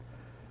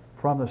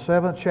From the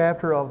 7th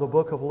chapter of the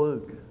book of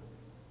Luke,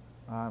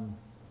 I'm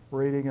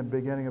reading and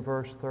beginning of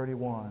verse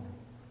 31.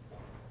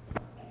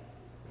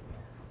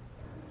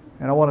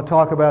 And I want to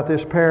talk about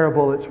this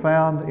parable that's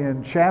found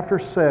in chapter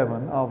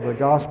 7 of the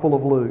Gospel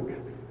of Luke,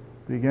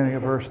 beginning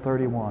of verse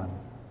 31.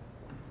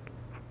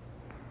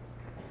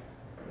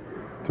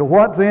 To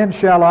what then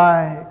shall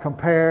I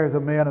compare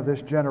the men of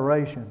this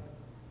generation?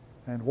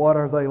 And what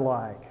are they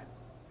like?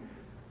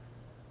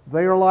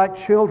 They are like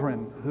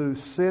children who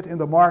sit in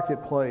the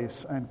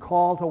marketplace and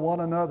call to one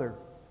another.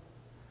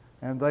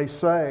 And they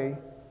say,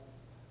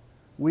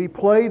 we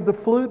played the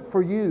flute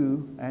for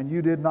you, and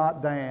you did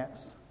not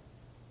dance.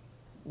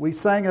 We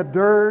sang a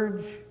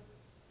dirge,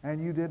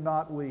 and you did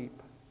not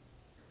weep.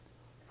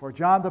 For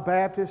John the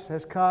Baptist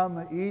has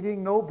come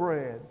eating no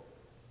bread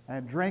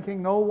and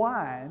drinking no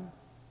wine,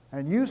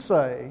 and you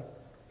say,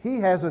 he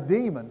has a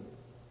demon.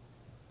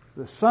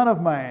 The Son of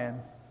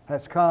Man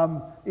has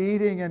come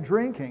eating and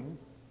drinking,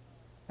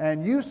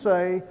 and you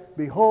say,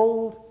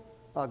 behold,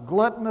 a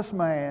gluttonous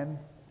man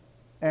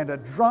and a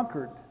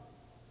drunkard,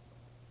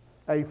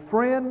 a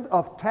friend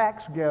of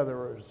tax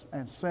gatherers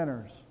and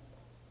sinners.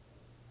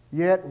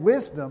 Yet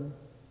wisdom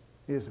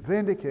is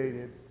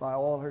vindicated by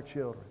all her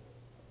children.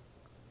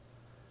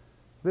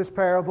 This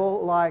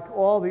parable, like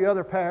all the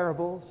other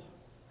parables,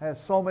 has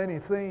so many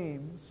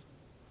themes.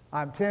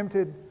 I'm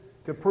tempted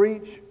to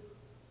preach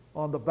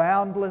on the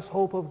boundless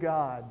hope of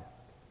God.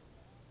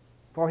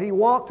 For he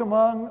walked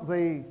among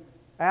the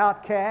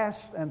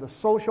outcasts and the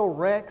social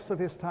wrecks of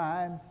his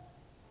time,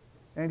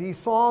 and he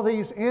saw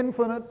these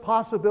infinite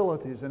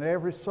possibilities in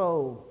every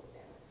soul.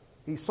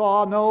 He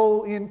saw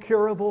no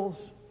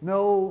incurables,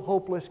 no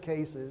hopeless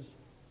cases.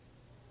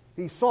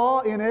 He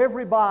saw in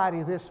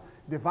everybody this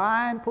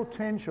divine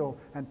potential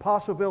and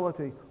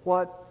possibility,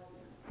 what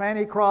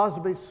Fanny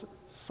Crosby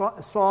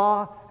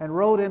saw and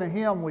wrote in a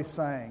hymn we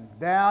sang,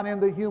 down in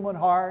the human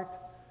heart,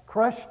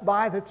 crushed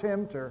by the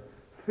tempter,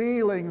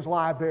 feelings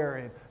lie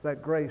buried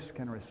that grace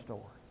can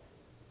restore.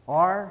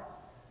 Or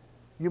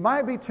you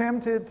might be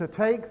tempted to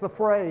take the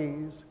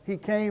phrase, he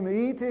came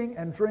eating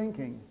and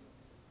drinking,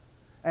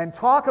 and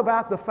talk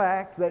about the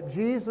fact that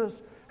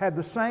Jesus had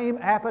the same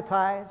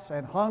appetites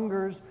and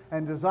hungers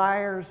and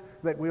desires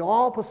that we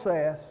all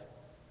possess,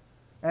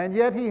 and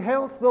yet he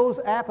held those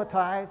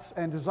appetites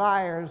and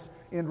desires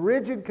in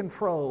rigid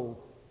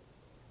control,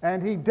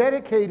 and he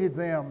dedicated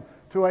them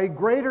to a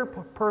greater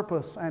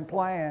purpose and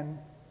plan.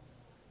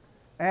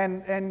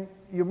 And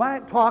you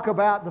might talk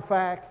about the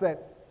fact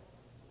that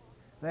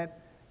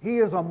he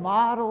is a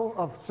model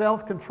of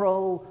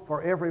self-control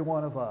for every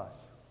one of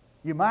us.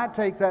 You might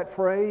take that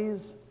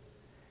phrase,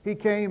 he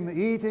came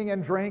eating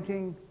and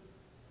drinking,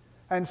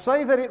 and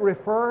say that it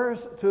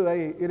refers to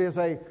it is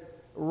a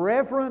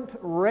reverent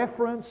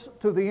reference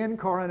to the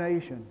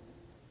incarnation,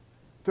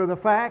 to the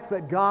fact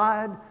that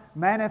God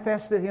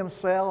manifested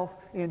himself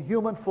in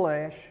human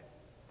flesh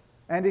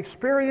and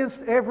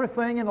experienced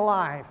everything in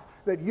life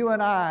that you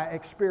and I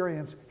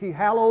experience. He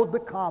hallowed the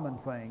common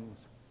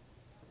things.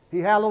 He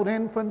hallowed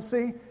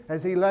infancy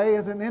as he lay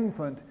as an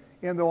infant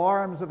in the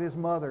arms of his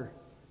mother.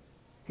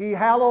 He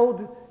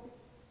hallowed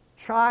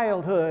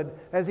childhood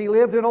as he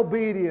lived in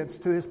obedience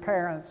to his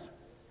parents.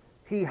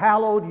 He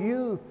hallowed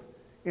youth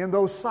in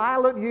those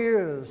silent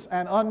years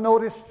and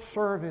unnoticed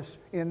service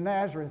in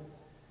Nazareth.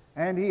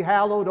 And he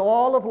hallowed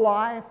all of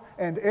life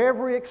and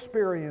every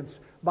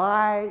experience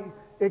by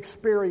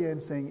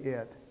experiencing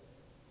it.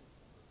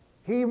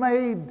 He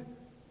made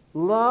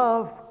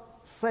love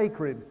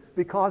sacred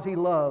because he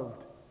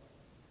loved.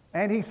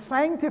 And he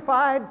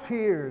sanctified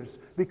tears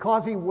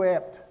because he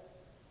wept.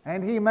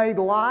 And he made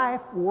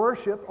life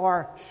worship,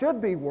 or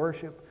should be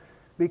worship,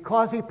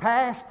 because he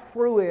passed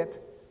through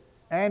it.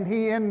 And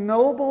he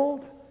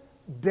ennobled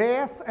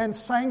death and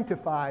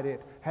sanctified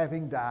it,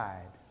 having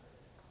died.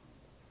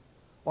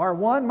 Or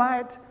one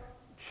might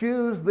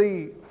choose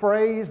the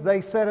phrase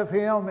they said of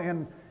him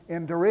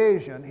in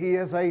derision. He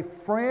is a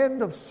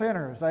friend of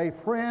sinners, a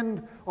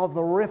friend of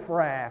the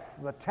riffraff,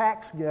 the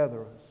tax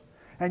gatherers.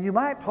 And you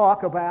might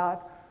talk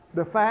about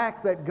the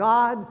fact that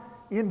God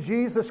in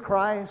Jesus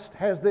Christ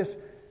has this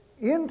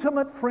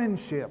intimate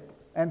friendship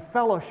and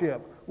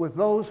fellowship with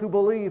those who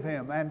believe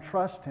him and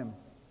trust him.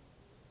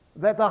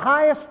 That the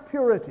highest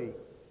purity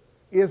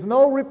is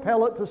no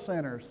repellent to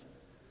sinners,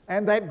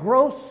 and that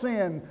gross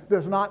sin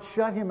does not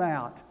shut him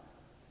out.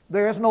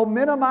 There is no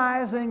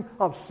minimizing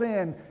of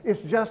sin.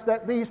 It's just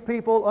that these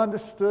people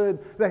understood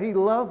that he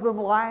loved them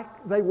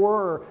like they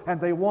were,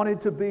 and they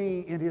wanted to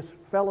be in his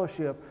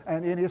fellowship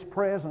and in his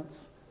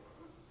presence.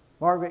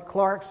 Margaret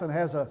Clarkson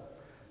has a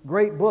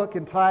great book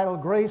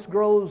entitled Grace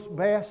Grows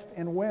Best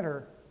in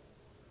Winter,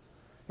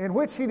 in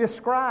which he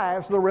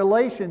describes the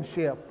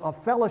relationship of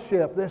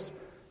fellowship, this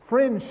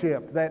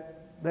friendship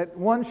that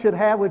one should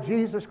have with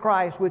Jesus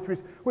Christ,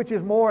 which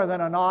is more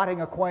than a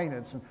nodding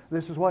acquaintance. And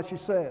this is what she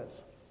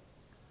says.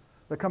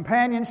 The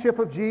companionship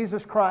of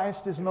Jesus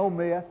Christ is no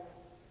myth.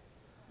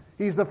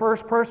 He's the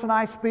first person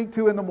I speak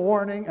to in the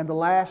morning and the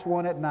last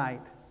one at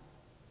night.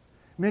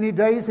 Many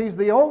days He's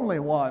the only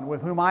one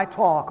with whom I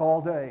talk all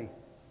day.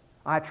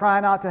 I try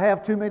not to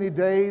have too many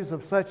days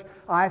of such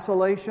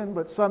isolation,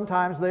 but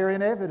sometimes they're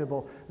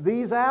inevitable.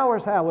 These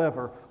hours,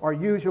 however, are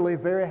usually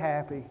very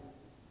happy.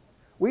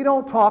 We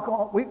don't talk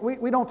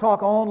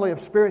only of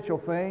spiritual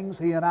things,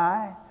 he and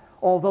I,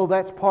 although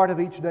that's part of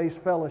each day's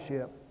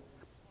fellowship.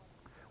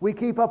 We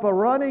keep up a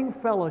running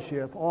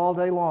fellowship all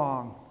day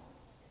long.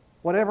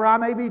 Whatever I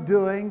may be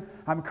doing,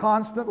 I'm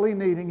constantly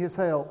needing his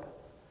help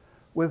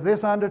with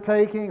this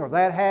undertaking or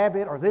that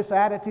habit or this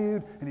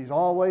attitude, and he's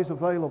always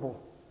available.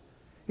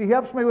 He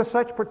helps me with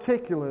such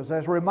particulars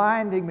as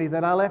reminding me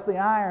that I left the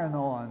iron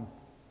on,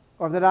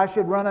 or that I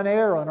should run an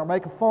errand or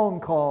make a phone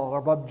call,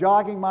 or by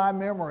jogging my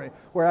memory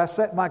where I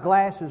set my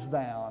glasses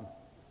down.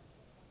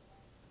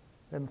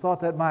 Hadn't thought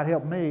that might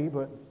help me,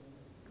 but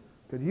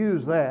could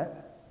use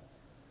that.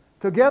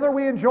 Together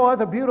we enjoy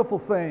the beautiful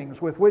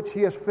things with which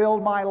he has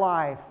filled my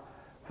life.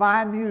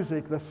 Fine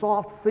music, the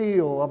soft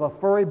feel of a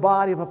furry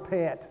body of a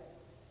pet,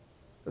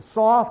 the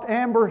soft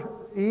amber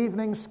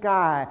evening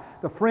sky,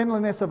 the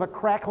friendliness of a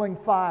crackling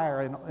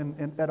fire on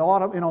an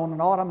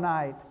autumn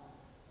night.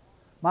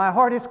 My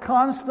heart is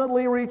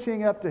constantly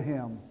reaching up to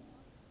him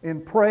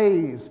in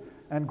praise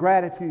and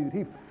gratitude.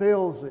 He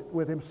fills it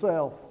with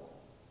himself.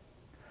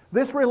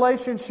 This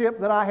relationship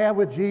that I have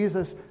with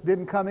Jesus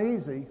didn't come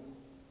easy.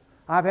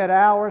 I've had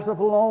hours of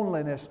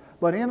loneliness,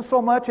 but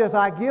insomuch as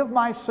I give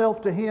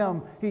myself to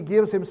him, he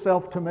gives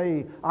himself to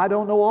me. I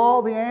don't know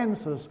all the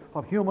answers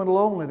of human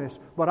loneliness,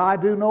 but I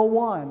do know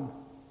one: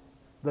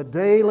 the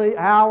daily,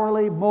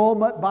 hourly,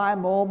 moment by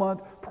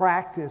moment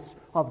practice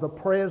of the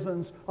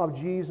presence of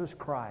Jesus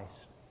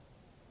Christ.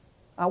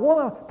 I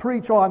want to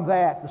preach on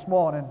that this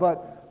morning,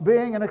 but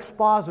being an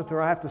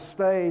expositor, I have to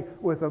stay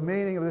with the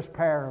meaning of this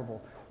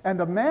parable. And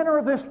the manner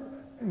of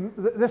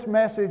this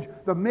message,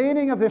 the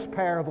meaning of this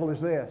parable is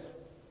this: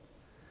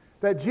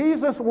 that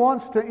Jesus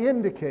wants to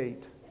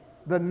indicate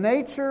the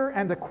nature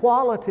and the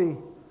quality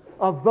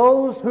of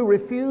those who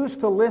refuse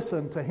to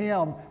listen to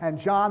him and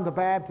John the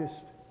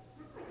Baptist.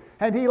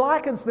 And he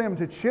likens them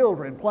to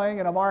children playing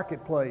in a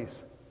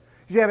marketplace.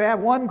 You have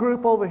one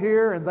group over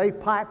here and they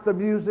pipe the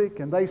music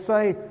and they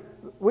say,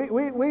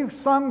 we've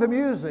sung the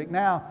music,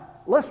 now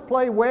let's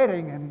play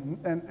wedding.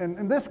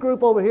 And this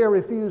group over here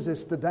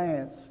refuses to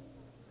dance.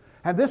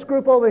 And this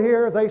group over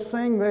here, they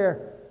sing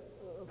their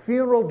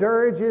funeral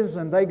dirges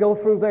and they go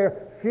through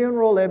their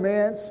funeral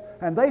laments.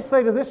 And they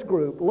say to this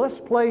group,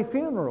 let's play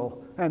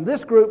funeral. And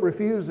this group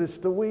refuses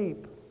to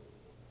weep.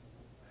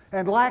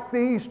 And like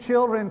these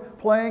children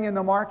playing in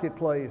the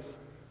marketplace,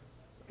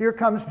 here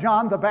comes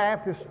John the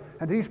Baptist,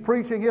 and he's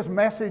preaching his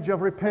message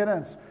of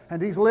repentance,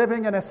 and he's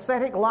living an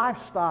ascetic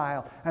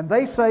lifestyle, and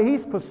they say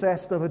he's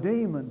possessed of a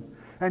demon.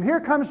 And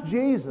here comes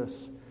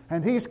Jesus,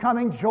 and he's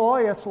coming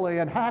joyously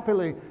and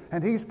happily,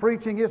 and he's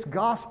preaching his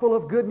gospel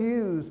of good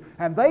news,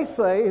 and they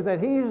say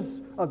that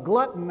he's a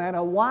glutton and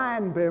a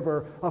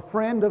wine-bibber, a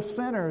friend of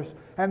sinners,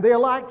 and they're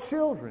like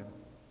children.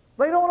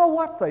 They don't know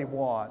what they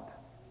want.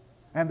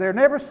 And they're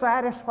never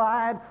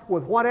satisfied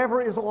with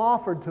whatever is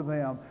offered to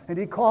them. And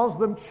he calls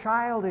them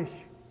childish.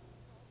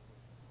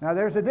 Now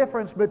there's a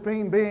difference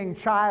between being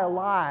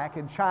childlike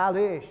and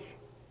childish.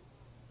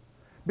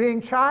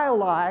 Being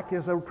childlike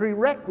is a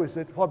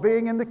prerequisite for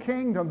being in the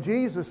kingdom.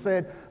 Jesus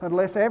said,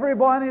 unless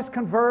everyone is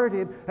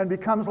converted and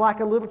becomes like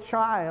a little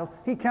child,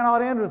 he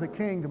cannot enter the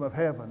kingdom of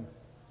heaven.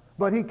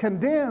 But he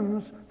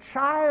condemns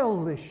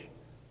childishness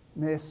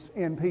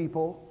in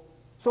people.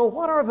 So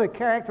what are the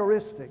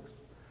characteristics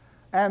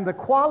and the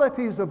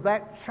qualities of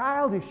that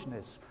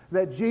childishness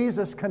that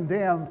Jesus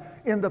condemned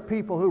in the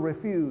people who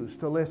refuse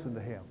to listen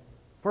to him?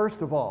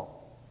 First of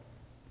all,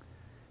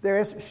 there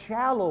is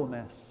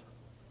shallowness.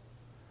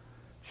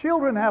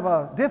 Children have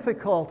a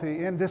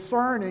difficulty in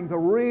discerning the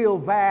real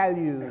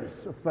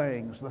values of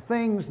things, the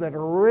things that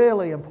are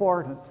really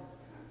important.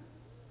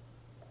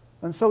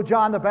 And so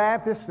John the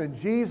Baptist and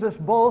Jesus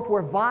both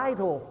were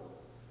vital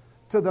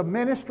to the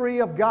ministry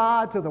of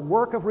God, to the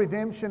work of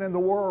redemption in the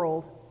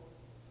world.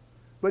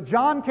 But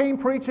John came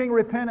preaching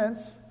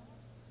repentance,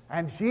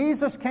 and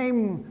Jesus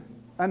came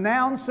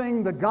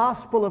announcing the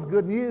gospel of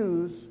good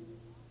news.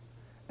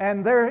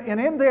 And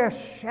in their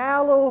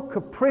shallow,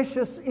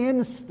 capricious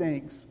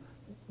instincts,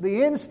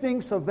 the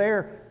instincts of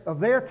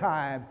their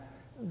time,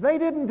 they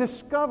didn't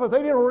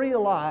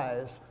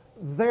realize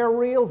their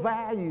real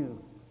value.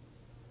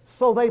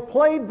 So they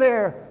played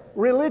their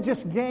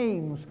religious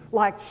games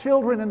like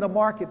children in the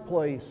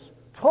marketplace,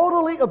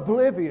 totally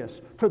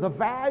oblivious to the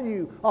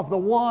value of the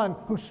one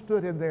who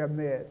stood in their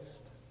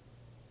midst.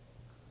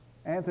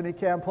 Anthony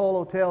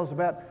Campolo tells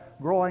about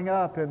growing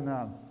up in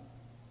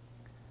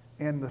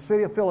the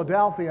city of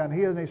Philadelphia, and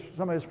he and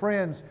some of his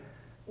friends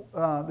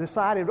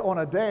decided on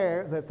a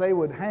dare that they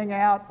would hang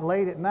out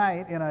late at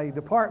night in a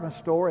department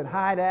store and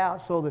hide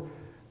out so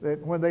that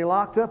when they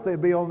locked up,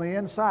 they'd be on the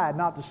inside,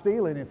 not to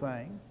steal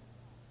anything,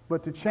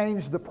 but to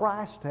change the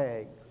price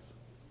tags.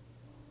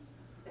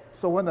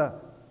 So when the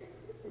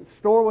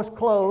store was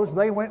closed,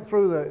 they went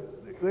through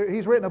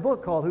he's written a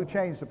book called Who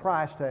Changed the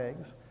Price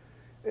Tags.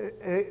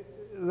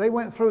 They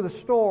went through the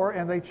store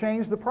and they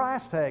changed the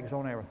price tags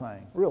on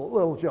everything. Real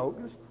little joke,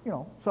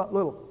 something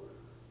little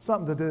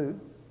something to do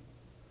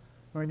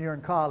when you're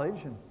in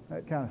college and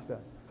that kind of stuff.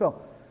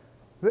 So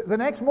the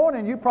next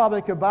morning you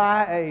probably could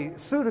buy a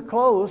suit of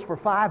clothes for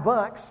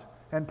 $5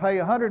 and pay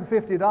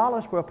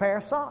 $150 for a pair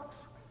of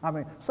socks. I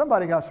mean,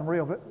 somebody got some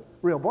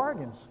real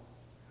bargains.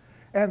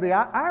 And the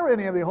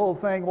irony of the whole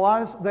thing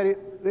was that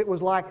it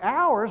was like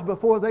hours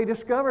before they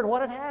discovered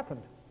what had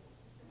happened.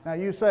 Now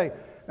you say,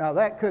 now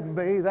that couldn't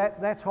be,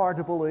 that's hard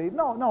to believe.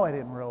 No, it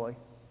isn't really.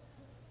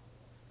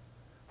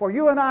 For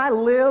you and I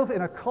live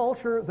in a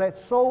culture that's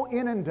so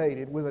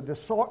inundated with a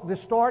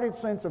distorted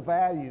sense of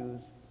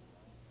values.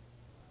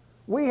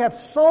 We have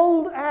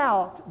sold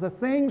out the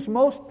things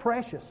most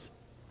precious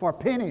for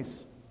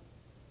pennies,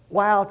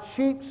 while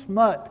cheap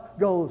smut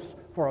goes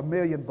for $1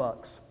 million.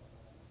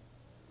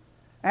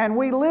 And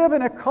we live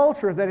in a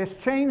culture that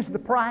has changed the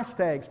price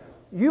tags.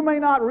 You may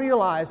not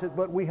realize it,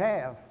 but we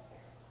have.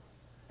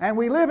 And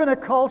we live in a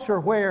culture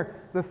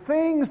where the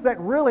things that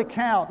really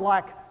count,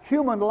 like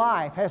human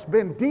life, has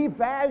been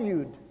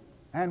devalued.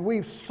 And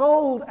we've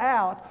sold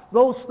out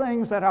those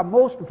things that are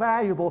most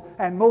valuable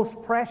and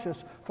most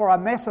precious for a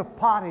mess of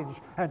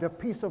pottage and a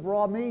piece of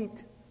raw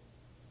meat.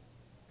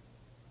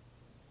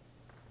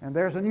 And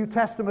there's a New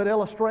Testament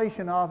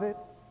illustration of it.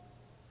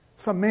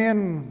 Some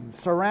men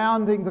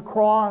surrounding the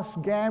cross,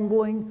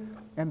 gambling,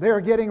 and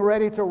they're getting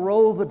ready to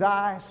roll the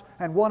dice.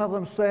 And one of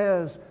them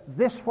says,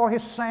 "This for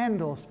his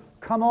sandals.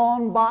 Come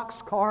on,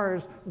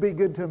 boxcars, be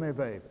good to me,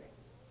 baby."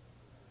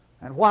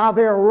 And while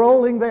they're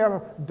rolling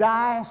their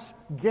dice,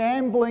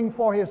 gambling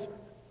for his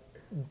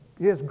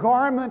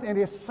garment and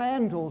his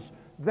sandals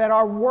that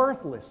are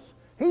worthless,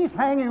 he's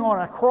hanging on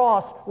a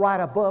cross right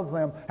above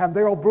them, and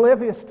they're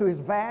oblivious to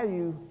his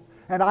value.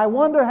 And I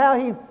wonder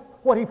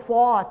what he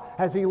thought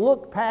as he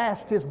looked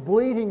past his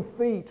bleeding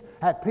feet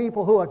at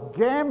people who are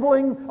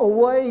gambling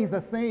away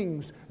the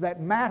things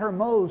that matter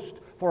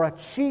most for a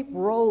cheap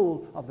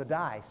roll of the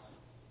dice.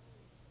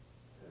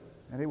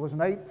 And it was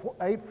in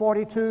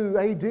 842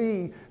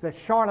 A.D. that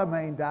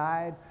Charlemagne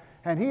died.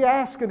 And he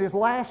asked in his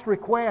last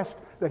request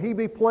that he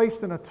be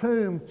placed in a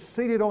tomb,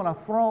 seated on a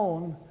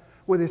throne,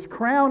 with his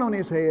crown on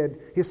his head,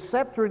 his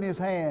scepter in his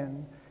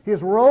hand,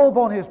 his robe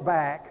on his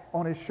back,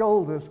 on his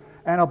shoulders,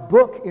 and a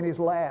book in his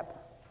lap.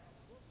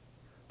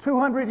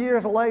 200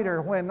 years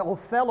later, when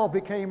Othello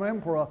became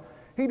emperor,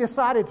 he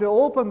decided to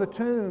open the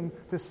tomb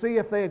to see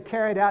if they had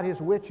carried out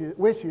his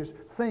wishes.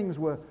 Things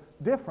were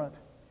different.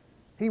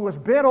 He was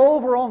bent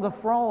over on the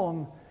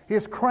throne.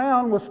 His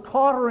crown was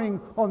tottering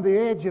on the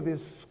edge of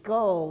his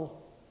skull.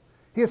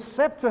 His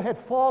scepter had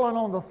fallen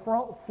on the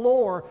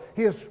floor.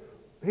 His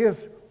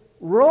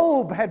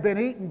robe had been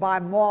eaten by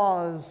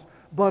moths.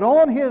 But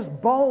on his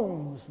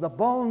bones, the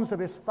bones of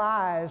his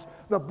thighs,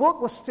 the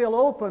book was still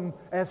open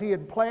as he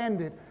had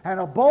planned it. And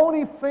a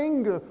bony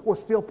finger was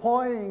still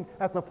pointing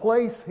at the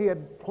place he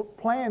had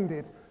planned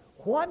it.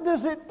 What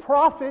does it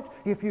profit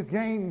if you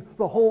gain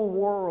the whole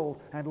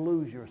world and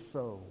lose your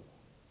soul?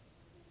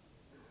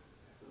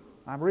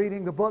 I'm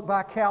reading the book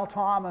by Cal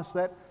Thomas,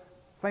 that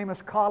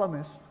famous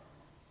columnist,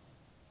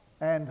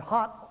 and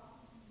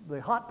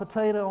the hot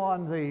potato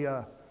on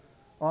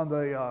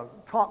the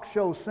talk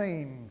show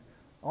scene,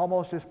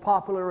 almost as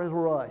popular as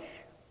Rush.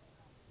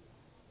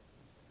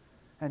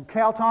 And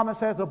Cal Thomas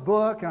has a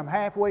book, and I'm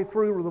halfway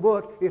through the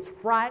book. It's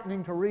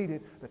frightening to read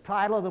it. The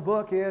title of the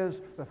book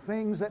is "The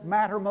Things That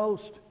Matter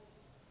Most."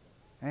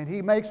 And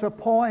he makes a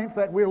point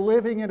that we're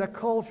living in a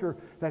culture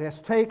that has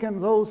taken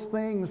those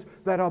things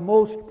that are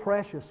most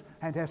precious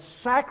and has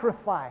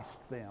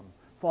sacrificed them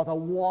for the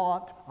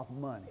want of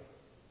money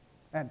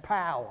and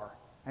power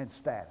and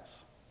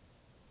status.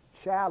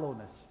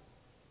 Shallowness.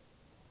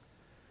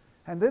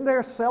 And then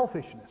there's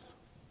selfishness.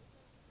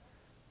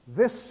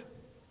 This,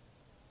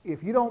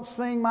 if you don't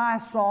sing my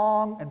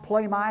song and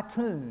play my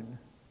tune,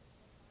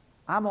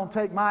 I'm going to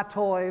take my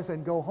toys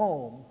and go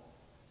home,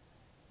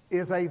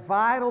 is a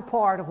vital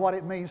part of what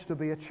it means to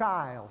be a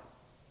child.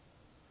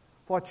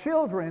 For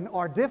children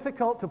are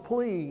difficult to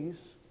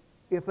please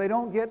if they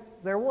don't get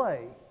their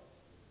way.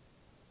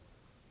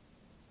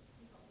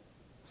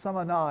 Some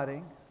are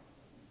nodding.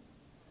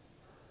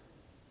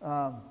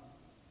 The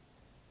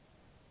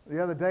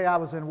other day I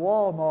was in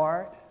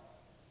Walmart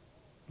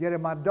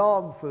getting my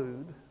dog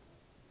food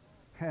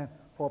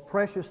for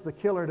Precious the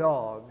killer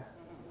dog.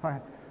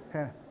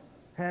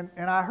 And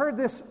I heard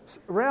this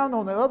around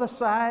on the other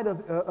side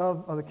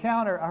of the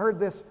counter. I heard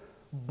this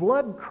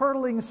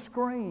blood-curdling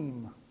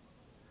scream.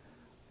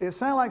 It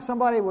sounded like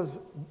somebody was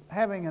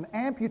having an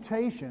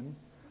amputation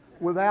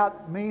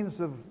without means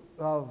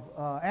of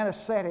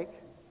anesthetic.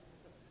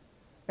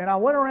 And I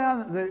went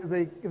around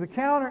the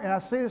counter, and I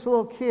see this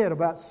little kid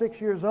about 6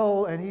 years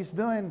old, and he's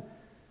doing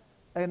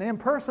an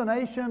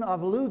impersonation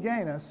of Lou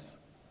Gaines,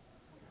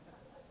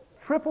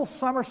 triple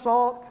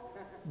somersault,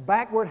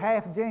 backward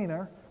half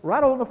gainer,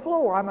 right on the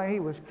floor. I mean, he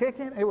was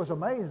kicking. It was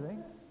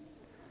amazing.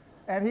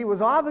 And he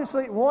was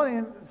obviously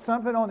wanting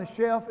something on the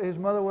shelf his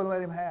mother wouldn't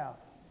let him have.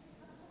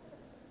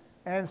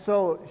 And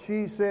so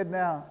she said,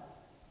 "Now,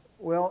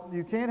 well,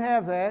 you can't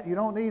have that. You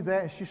don't need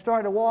that." And she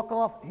started to walk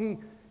off. He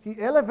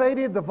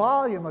elevated the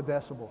volume a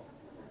decibel.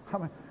 I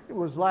mean, it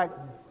was like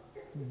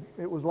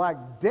it was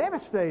like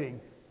devastating.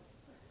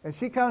 And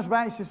she comes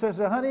back and she says,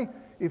 honey,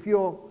 if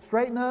you'll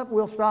straighten up,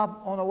 we'll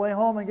stop on the way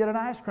home and get an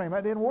ice cream.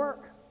 That didn't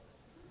work.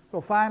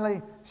 So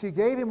finally, she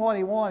gave him what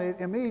he wanted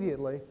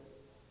immediately.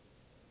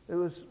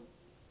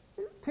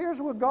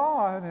 Tears were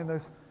gone, and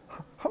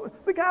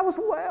the guy was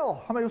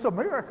well. I mean, it was a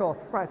miracle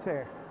right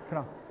there. You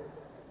know.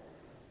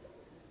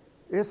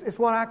 It's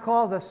what I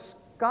call the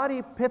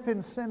Scottie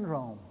Pippen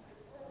syndrome.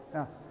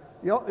 Now,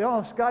 you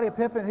know Scottie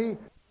Pippen, he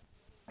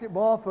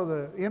basketball for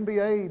the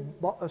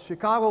NBA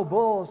Chicago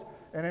Bulls,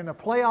 and in the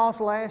playoffs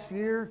last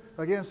year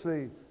against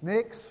the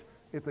Knicks,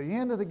 at the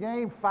end of the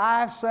game,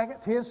 10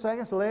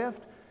 seconds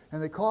left,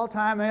 and they called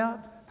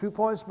timeout, 2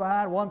 points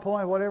behind, 1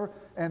 point, whatever,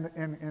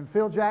 and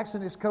Phil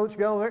Jackson, his coach,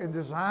 go there and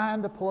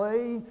designed a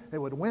play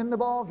that would win the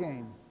ball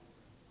game.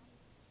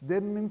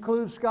 Didn't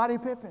include Scottie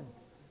Pippen.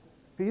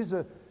 He's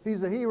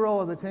the hero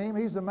of the team.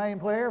 He's the main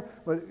player.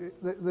 But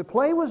the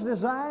play was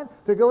designed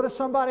to go to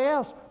somebody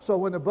else. So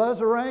when the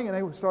buzzer rang and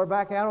they would start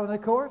back out on the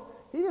court,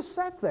 he just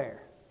sat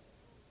there.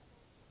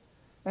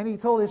 And he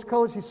told his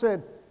coach, he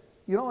said,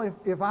 you know,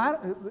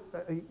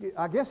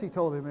 I guess he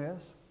told him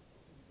this.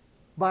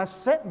 By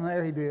sitting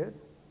there, he did.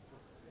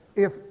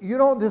 If you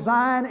don't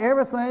design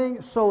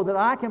everything so that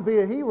I can be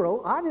a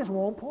hero, I just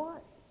won't play.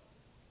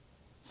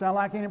 Sound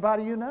like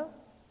anybody you know?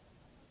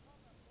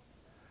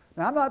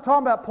 Now, I'm not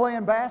talking about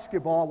playing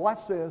basketball.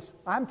 Watch this.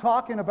 I'm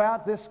talking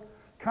about this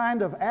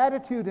kind of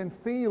attitude and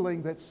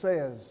feeling that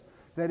says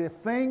that if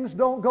things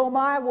don't go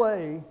my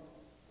way,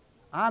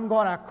 I'm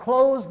going to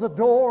close the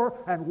door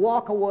and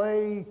walk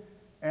away,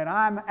 and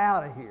I'm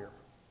out of here.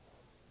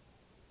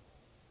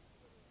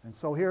 And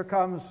so here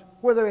comes,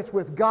 whether it's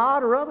with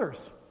God or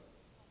others.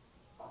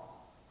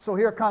 So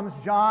here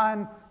comes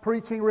John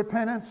preaching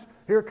repentance.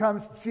 Here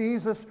comes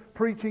Jesus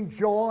preaching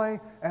joy.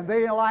 And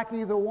they didn't like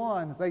either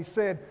one. They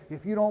said,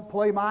 if you don't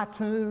play my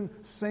tune,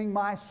 sing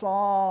my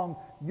song,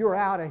 you're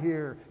out of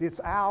here. It's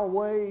our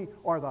way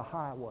or the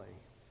highway.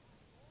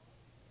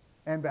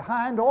 And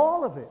behind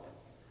all of it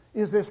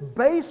is this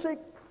basic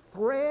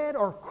thread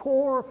or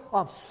core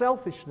of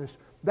selfishness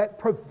that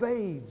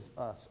pervades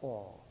us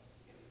all.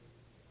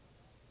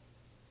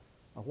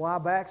 A while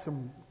back,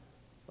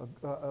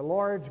 a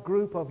large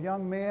group of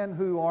young men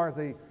who are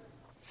the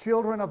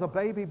children of the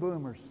baby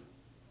boomers.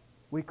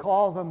 We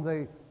call them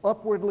the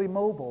upwardly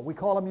mobile. We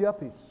call them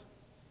yuppies.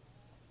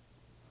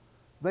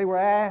 They were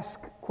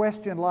asked a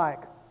question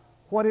like,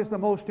 what is the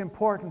most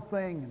important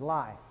thing in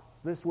life?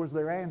 This was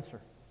their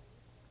answer.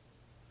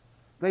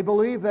 They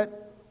believe that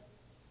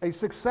a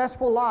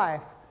successful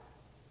life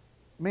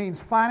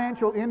means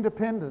financial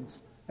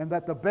independence, and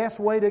that the best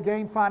way to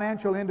gain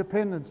financial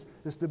independence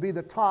is to be at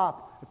the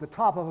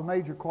top of a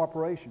major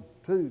corporation.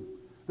 2,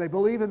 they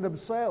believe in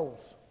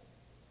themselves.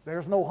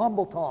 There's no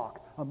humble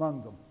talk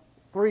among them.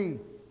 3,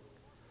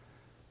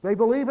 they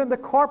believe in the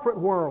corporate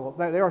world.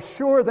 They are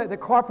sure that the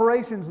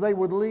corporations they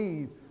would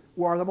lead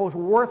are the most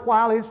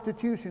worthwhile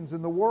institutions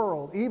in the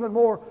world, even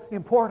more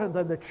important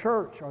than the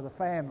church or the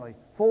family.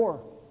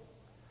 4,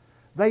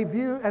 they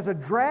view as a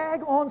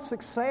drag on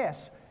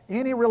success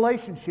any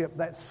relationship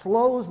that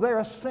slows their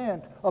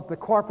ascent up the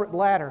corporate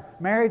ladder.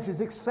 Marriage is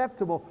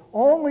acceptable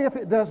only if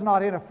it does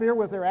not interfere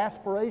with their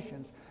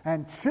aspirations.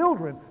 And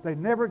children, they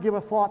never give a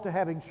thought to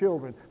having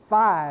children.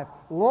 5,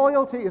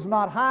 loyalty is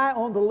not high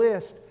on the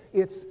list.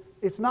 It's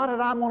not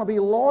that I'm going to be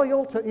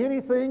loyal to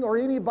anything or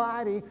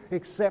anybody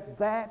except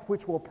that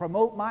which will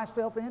promote my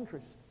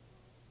self-interest.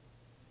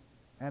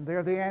 And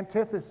they're the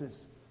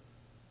antithesis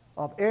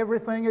of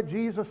everything that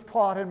Jesus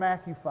taught in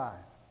Matthew 5.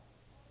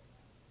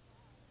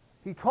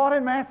 He taught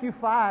in Matthew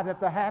 5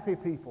 that the happy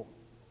people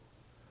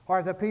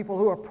are the people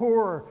who are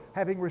poor,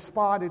 having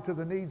responded to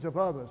the needs of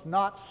others.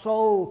 Not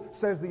so,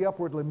 says the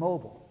upwardly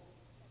mobile.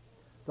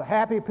 The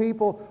happy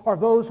people are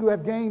those who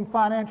have gained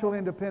financial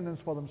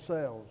independence for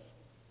themselves.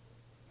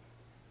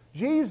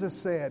 Jesus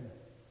said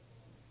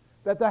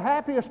that the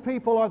happiest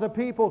people are the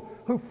people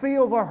who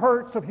feel the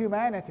hurts of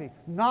humanity.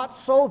 Not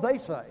so, they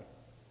say.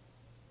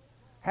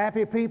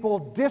 Happy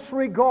people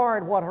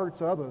disregard what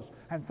hurts others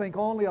and think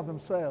only of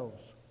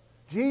themselves.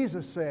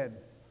 Jesus said,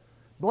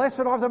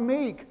 blessed are the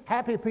meek.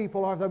 Happy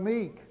people are the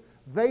meek.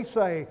 They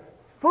say,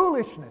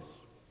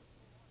 foolishness.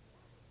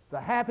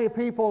 The happy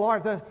people are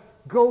the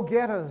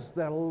go-getters,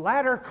 the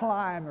ladder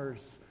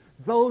climbers,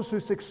 those who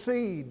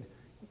succeed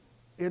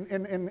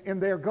in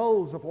their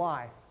goals of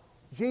life.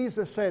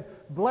 Jesus said,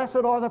 blessed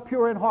are the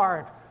pure in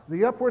heart.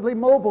 The upwardly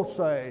mobile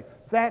say,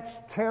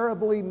 that's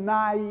terribly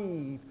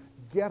naive.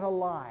 Get a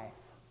life.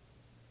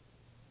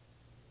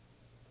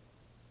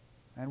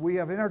 And we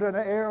have entered an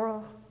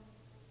era.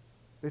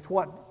 It's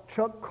what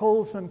Chuck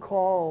Colson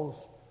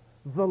calls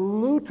the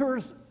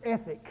looter's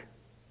ethic,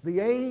 the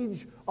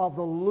age of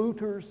the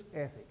looter's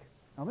ethic.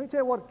 Now, let me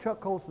tell you what Chuck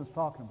Colson's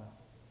talking about.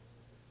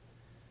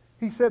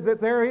 He said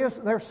that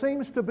there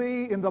seems to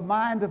be in the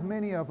mind of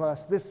many of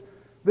us this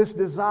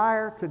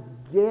desire to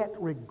get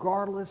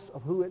regardless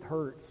of who it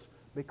hurts,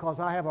 because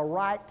I have a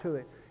right to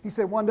it. He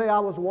said, one day I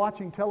was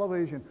watching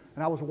television,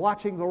 and I was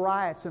watching the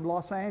riots in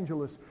Los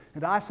Angeles,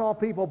 and I saw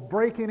people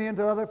breaking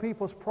into other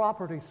people's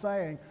property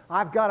saying,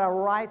 I've got a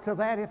right to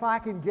that if I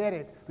can get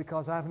it,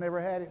 because I've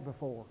never had it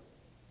before.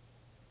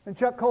 And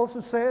Chuck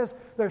Colson says,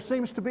 there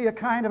seems to be a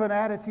kind of an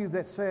attitude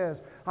that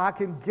says, I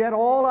can get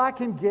all I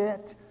can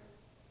get,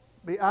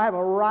 I have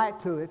a right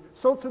to it.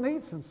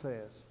 Solzhenitsyn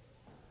says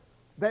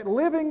that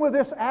living with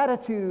this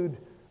attitude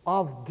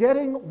of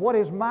getting what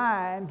is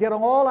mine, getting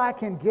all I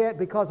can get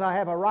because I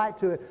have a right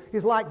to it,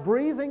 is like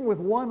breathing with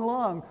one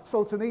lung.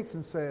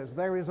 Solzhenitsyn says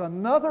there is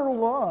another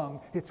lung,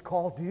 it's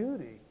called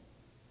duty.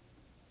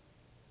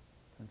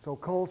 And so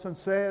Colson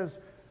says,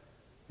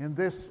 in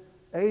this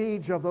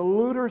age of the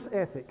looter's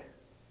ethic,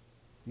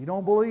 you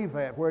don't believe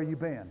that, where you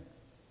been?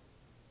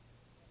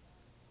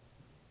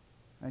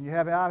 And you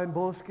have Ivan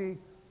Boesky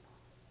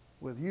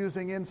with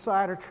using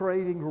insider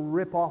trading to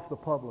rip off the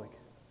public.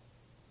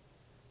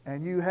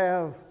 And you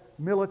have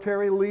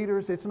military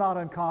leaders, it's not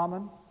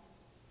uncommon,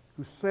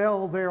 who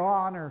sell their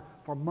honor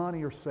for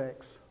money or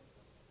sex.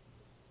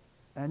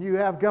 And you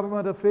have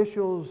government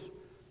officials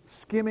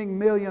skimming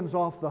millions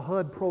off the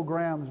HUD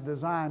programs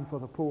designed for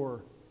the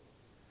poor.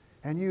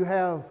 And you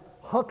have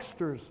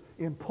hucksters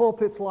in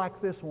pulpits like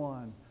this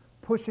one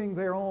pushing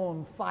their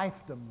own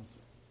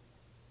fiefdoms.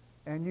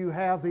 And you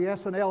have the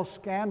S&L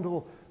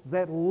scandal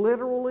that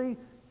literally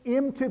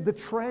emptied the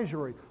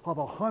treasury of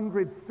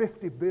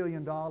 $150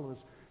 billion.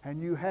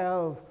 And you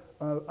have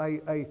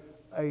a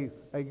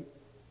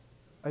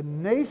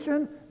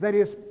nation that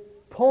is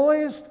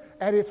poised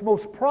at its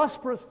most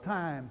prosperous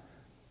time,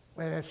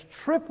 that has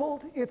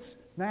tripled its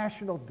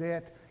national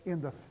debt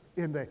in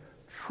the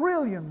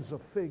trillions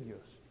of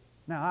figures.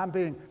 Now, I'm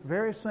being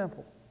very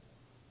simple.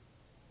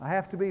 I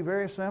have to be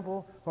very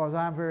simple because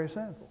I'm very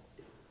simple.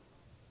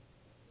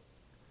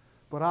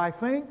 But I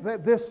think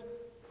that this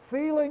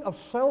feeling of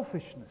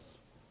selfishness,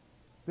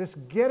 this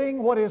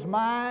getting what is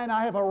mine,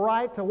 I have a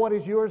right to what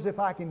is yours if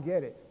I can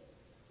get it,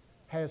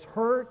 has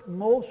hurt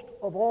most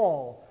of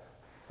all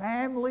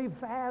family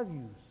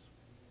values.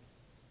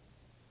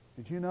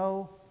 Did you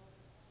know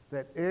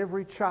that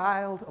every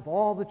child of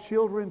all the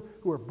children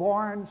who were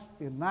born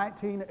in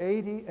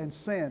 1980 and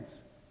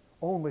since,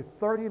 only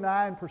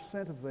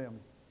 39% of them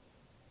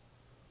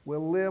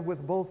will live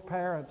with both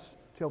parents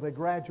till they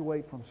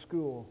graduate from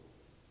school?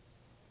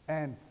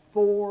 And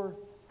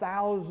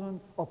 4,000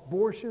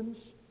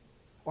 abortions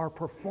are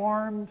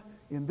performed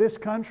in this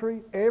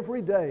country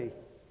every day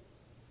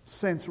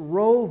since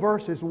Roe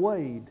versus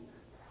Wade.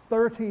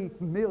 30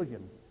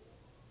 million,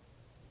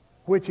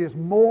 which is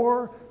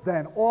more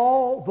than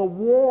all the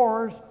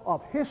wars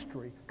of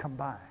history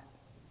combined.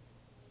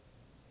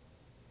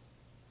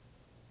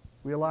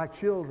 We're like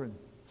children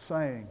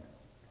saying,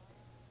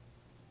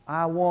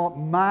 I want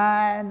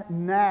mine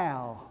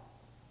now,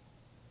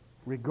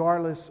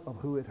 regardless of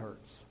who it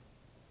hurts.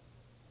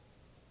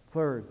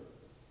 Third,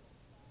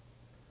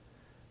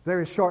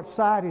 there is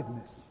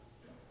short-sightedness.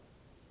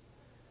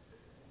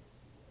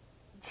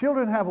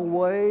 Children have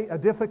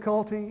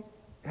difficulty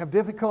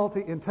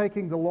in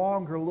taking the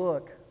longer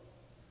look,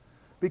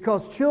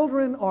 because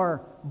children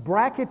are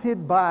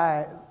bracketed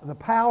by the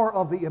power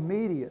of the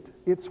immediate.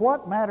 It's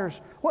what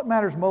matters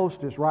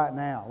most is right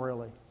now,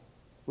 really,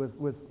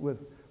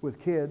 with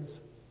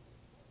kids.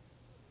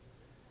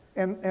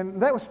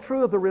 And that was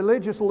true of the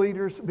religious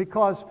leaders,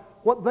 because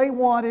what they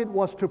wanted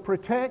was to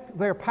protect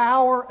their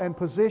power and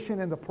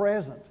position in the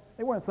present.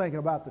 They weren't thinking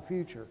about the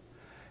future.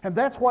 And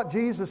that's what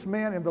Jesus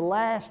meant in the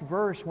last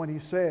verse when he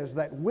says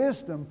that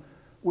wisdom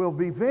will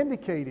be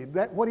vindicated.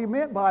 That what he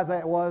meant by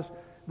that was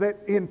that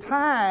in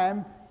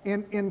time,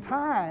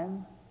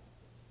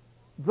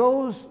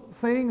 those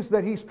things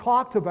that he's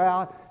talked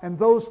about and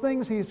those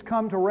things he's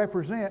come to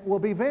represent will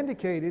be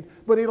vindicated,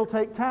 but it'll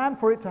take time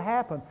for it to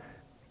happen.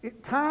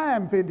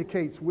 Time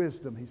vindicates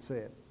wisdom, he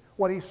said.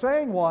 What he's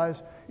saying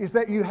is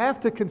that you have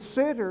to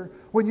consider,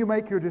 when you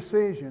make your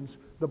decisions,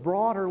 the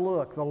broader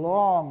look, the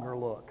longer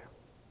look.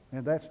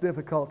 And that's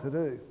difficult to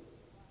do.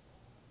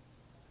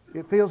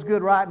 It feels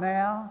good right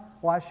now,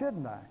 why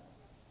shouldn't I?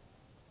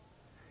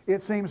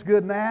 It seems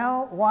good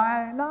now,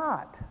 why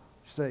not?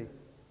 See?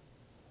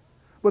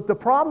 But the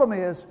problem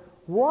is,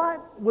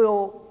 what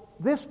will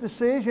this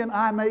decision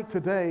I make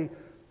today,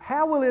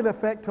 how will it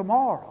affect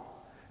tomorrow?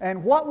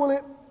 And what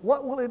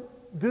will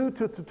it do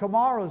to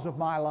tomorrows of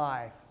my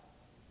life?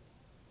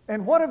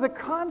 And what are the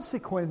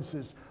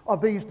consequences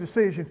of these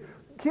decisions?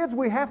 Kids,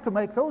 we have to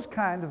make those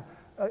kind of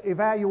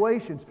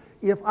evaluations.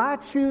 If I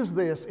choose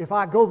this, if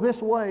I go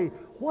this way,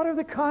 what are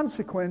the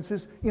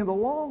consequences in the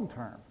long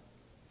term?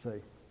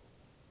 See?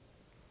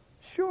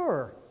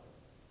 Sure,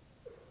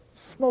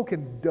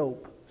 smoking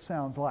dope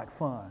sounds like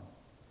fun.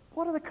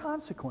 What are the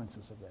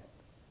consequences of that?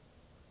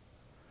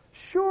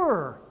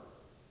 Sure,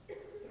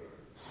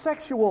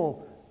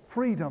 sexual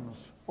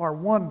freedoms are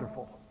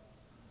wonderful,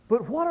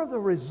 but what are the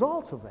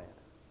results of that?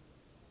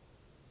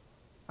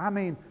 I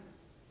mean,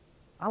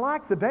 I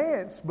like the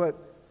dance, but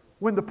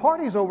when the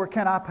party's over,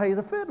 can I pay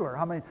the fiddler?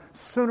 I mean,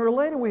 sooner or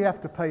later we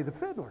have to pay the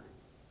fiddler.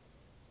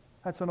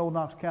 That's an old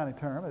Knox County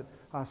term.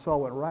 I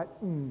saw it right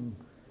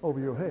over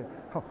your head.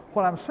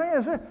 What I'm saying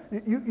is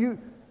that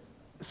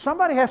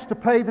somebody has to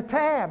pay the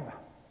tab.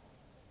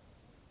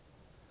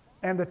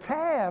 And the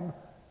tab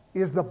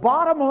is the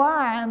bottom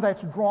line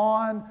that's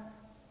drawn,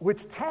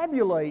 which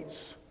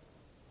tabulates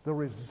the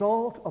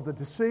result of the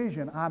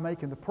decision I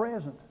make in the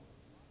present.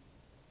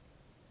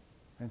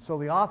 And so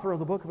the author of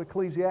the book of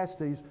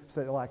Ecclesiastes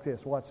said it like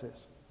this. Watch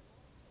this.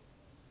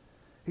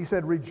 He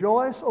said,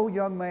 "Rejoice, O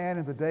young man,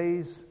 in the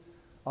days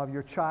of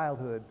your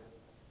childhood,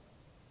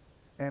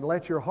 and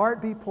let your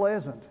heart be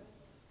pleasant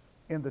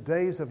in the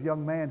days of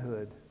young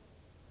manhood.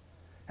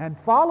 And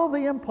follow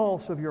the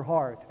impulse of your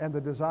heart and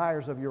the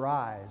desires of your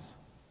eyes.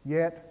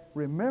 Yet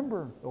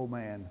remember, O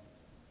man,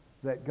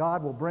 that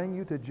God will bring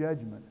you to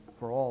judgment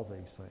for all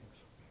these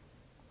things."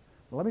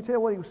 Well, let me tell you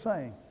what he was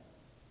saying.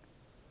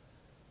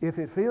 If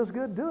it feels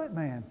good, do it,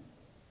 man.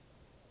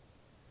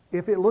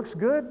 If it looks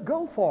good,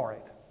 go for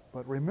it.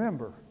 But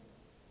remember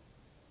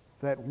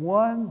that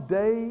one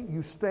day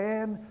you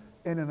stand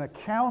in an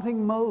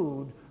accounting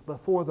mode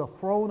before the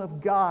throne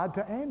of God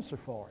to answer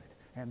for it.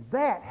 And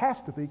that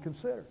has to be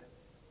considered.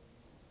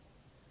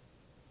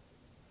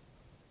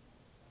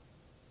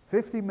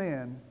 50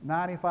 men,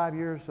 95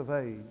 years of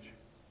age.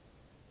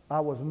 I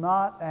was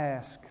not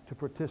asked to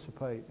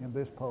participate in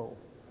this poll.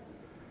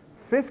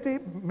 50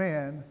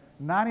 men,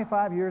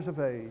 95 years of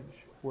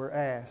age, were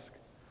asked,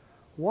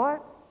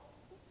 what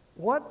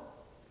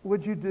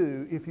would you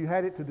do if you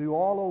had it to do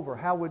all over?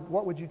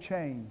 What would you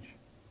change?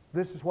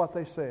 This is what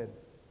they said.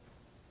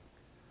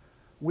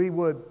 We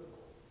would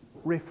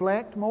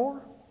reflect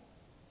more,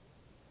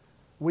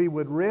 we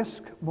would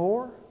risk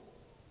more,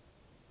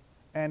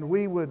 and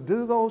we would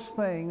do those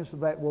things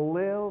that will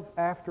live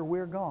after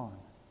we're gone.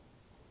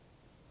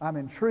 I'm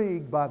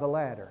intrigued by the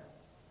latter.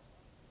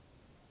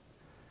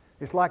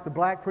 It's like the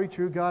black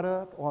preacher who got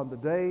up on the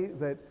day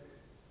that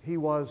he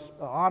was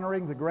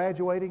honoring the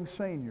graduating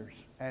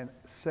seniors and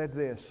said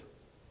this: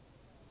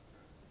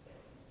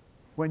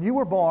 "When you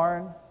were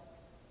born,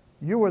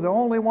 you were the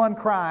only one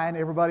crying,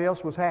 everybody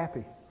else was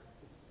happy.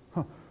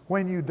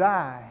 When you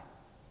die,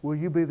 will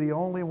you be the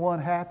only one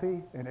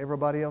happy and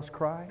everybody else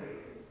crying?"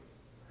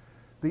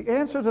 The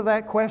answer to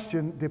that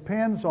question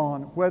depends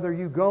on whether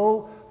you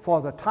go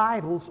for the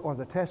titles or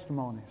the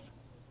testimonies.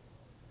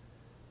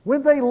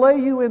 When they lay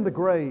you in the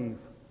grave,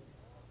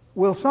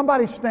 will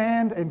somebody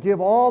stand and give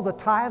all the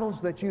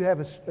titles that you have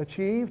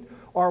achieved,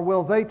 or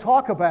will they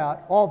talk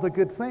about all the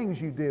good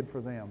things you did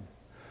for them?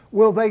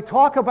 Will they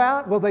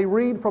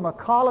read from a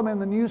column in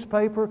the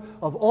newspaper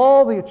of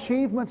all the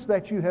achievements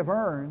that you have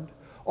earned,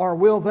 or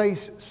will they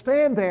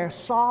stand there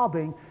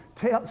sobbing,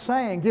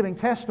 giving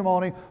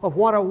testimony of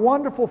what a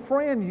wonderful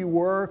friend you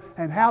were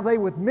and how they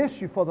would miss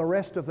you for the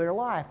rest of their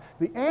life?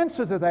 The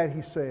answer to that,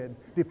 he said,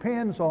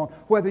 depends on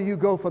whether you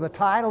go for the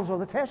titles or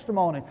the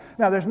testimony.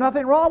 Now, there's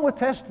nothing wrong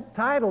with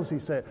titles, he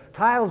said.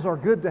 Titles are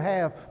good to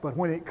have, but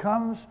when it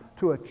comes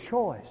to a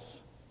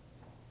choice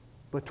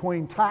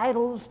between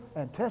titles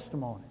and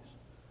testimonies,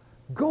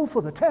 go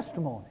for the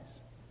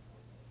testimonies.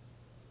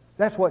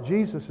 That's what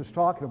Jesus is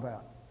talking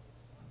about.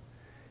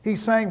 He's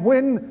saying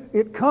when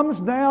it comes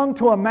down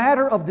to a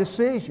matter of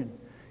decision,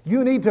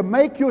 you need to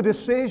make your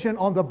decision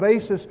on the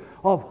basis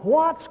of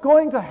what's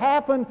going to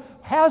happen,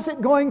 how's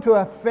it going to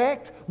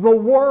affect the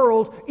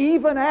world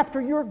even after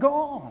you're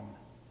gone.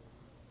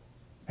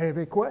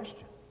 Heavy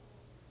question.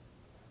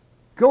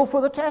 Go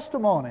for the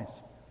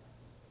testimonies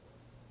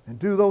and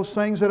do those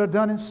things that are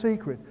done in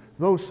secret,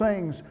 those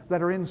things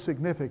that are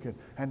insignificant,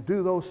 and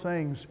do those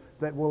things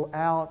that will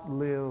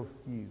outlive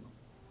you.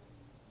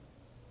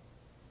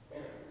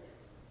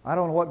 I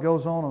don't know what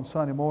goes on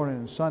Sunday morning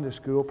in Sunday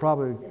school.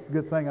 Probably a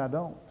good thing I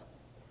don't.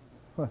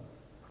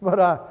 But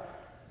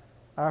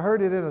I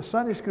heard it in a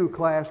Sunday school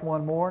class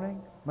one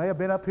morning. May have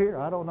been up here.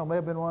 I don't know. May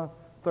have been one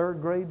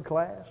third grade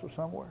class or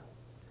somewhere.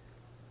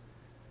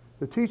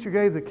 The teacher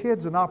gave the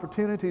kids an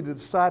opportunity to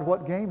decide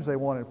what games they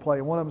wanted to play.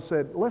 And one of them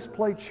said, "Let's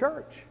play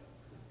church."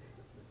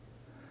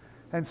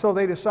 And so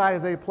they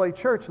decided they'd play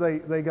church.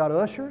 They got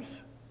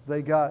ushers.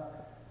 They got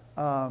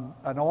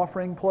an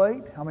offering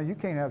plate. I mean, you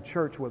can't have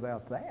church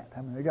without that.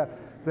 I mean, they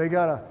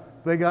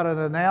got an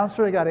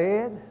announcer. They got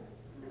Ed,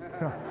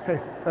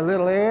 a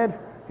little Ed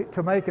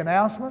to make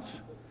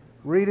announcements,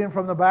 reading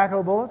from the back of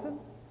the bulletin.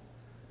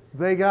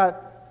 They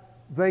got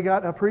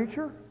a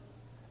preacher,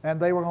 and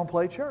they were going to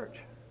play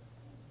church.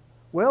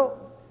 Well,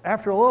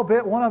 after a little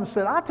bit, one of them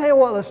said, "I'll tell you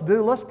what, let's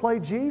do. Let's play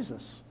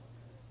Jesus."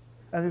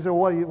 And they said,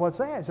 "Well, what's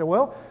that?" He said,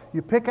 "Well,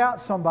 you pick out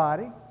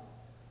somebody,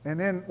 and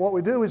then what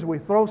we do is we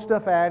throw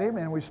stuff at him,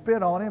 and we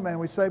spit on him, and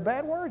we say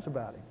bad words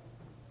about him."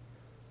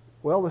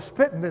 Well, the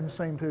spitting didn't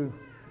seem to,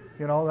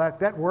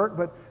 that worked,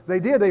 but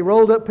they did. They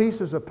rolled up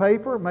pieces of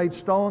paper, made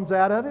stones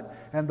out of it,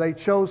 and they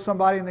chose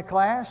somebody in the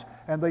class,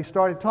 and they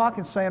started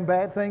talking, saying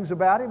bad things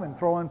about him, and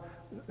throwing,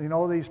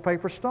 these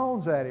paper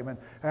stones at him. And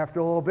after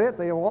a little bit,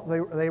 they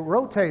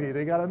rotated.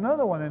 They got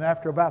another one, and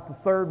after about the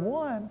third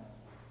one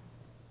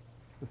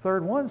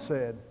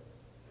said,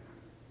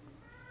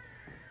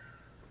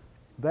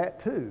 that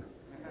too.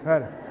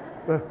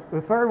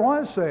 The third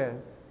one said,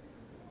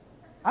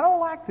 "I don't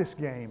like this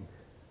game.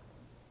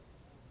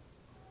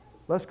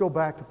 let's go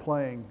back to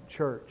playing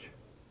church.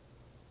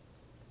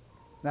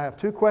 Now, I have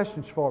two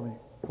questions for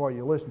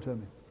you. Listen to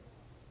me.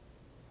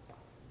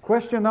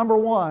 Question number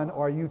one,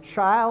 are you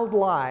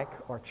childlike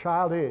or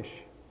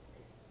childish?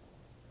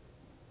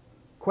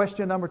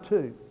 Question number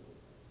two,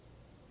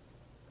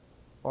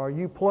 are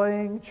you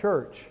playing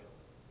church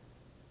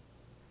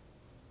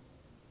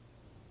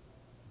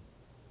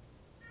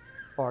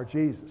or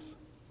Jesus?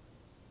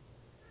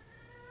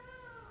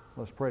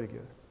 Let's pray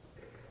together.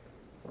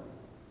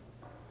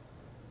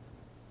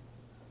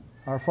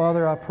 Our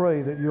Father, I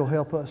pray that you'll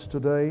help us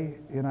today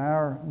in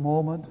our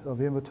moment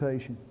of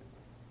invitation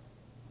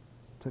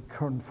to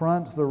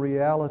confront the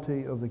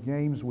reality of the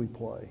games we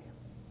play.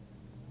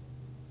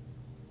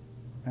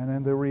 And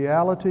in the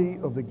reality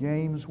of the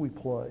games we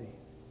play,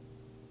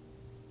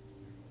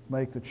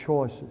 make the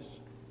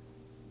choices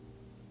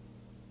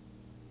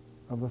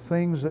of the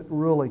things that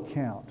really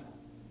count,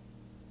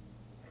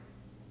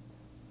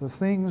 the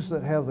things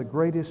that have the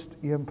greatest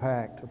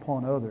impact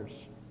upon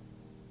others,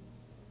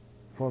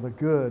 for the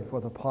good, for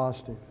the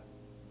positive,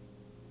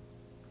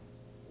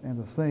 and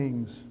the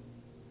things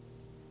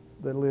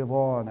that live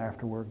on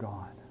after we're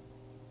gone.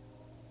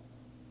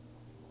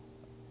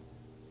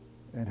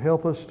 And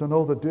help us to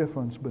know the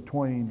difference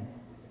between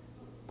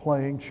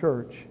playing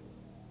church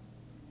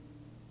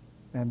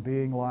and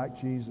being like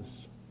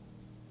Jesus.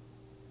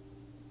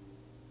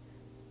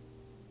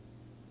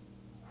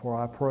 For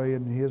I pray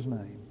in His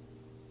name.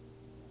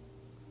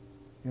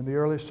 In the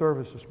early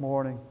service this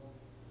morning,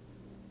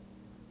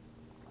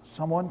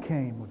 someone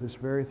came with this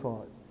very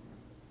thought.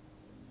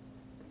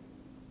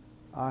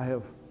 I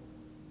have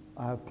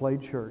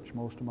played church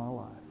most of my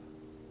life.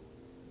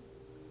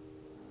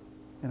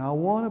 And I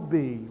want to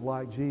be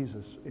like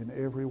Jesus in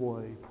every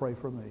way. Pray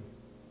for me.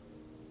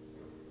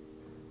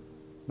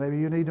 Maybe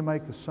you need to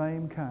make the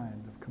same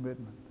kind of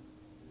commitment.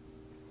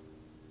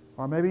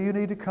 Or maybe you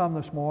need to come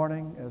this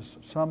morning, as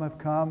some have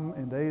come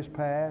in days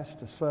past,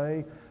 to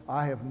say,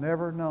 I have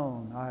never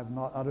known,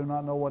 I do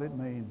not know what it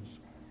means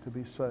to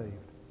be saved.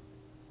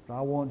 But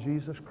I want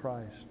Jesus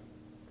Christ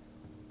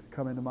to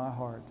come into my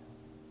heart.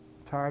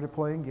 I'm tired of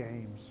playing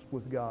games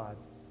with God.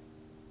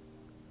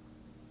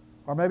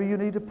 Or maybe you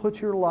need to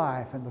put your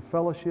life in the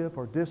fellowship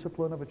or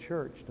discipline of a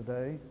church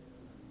today.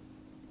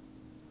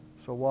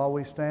 So while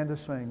we stand to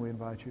sing, we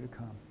invite you to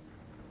come.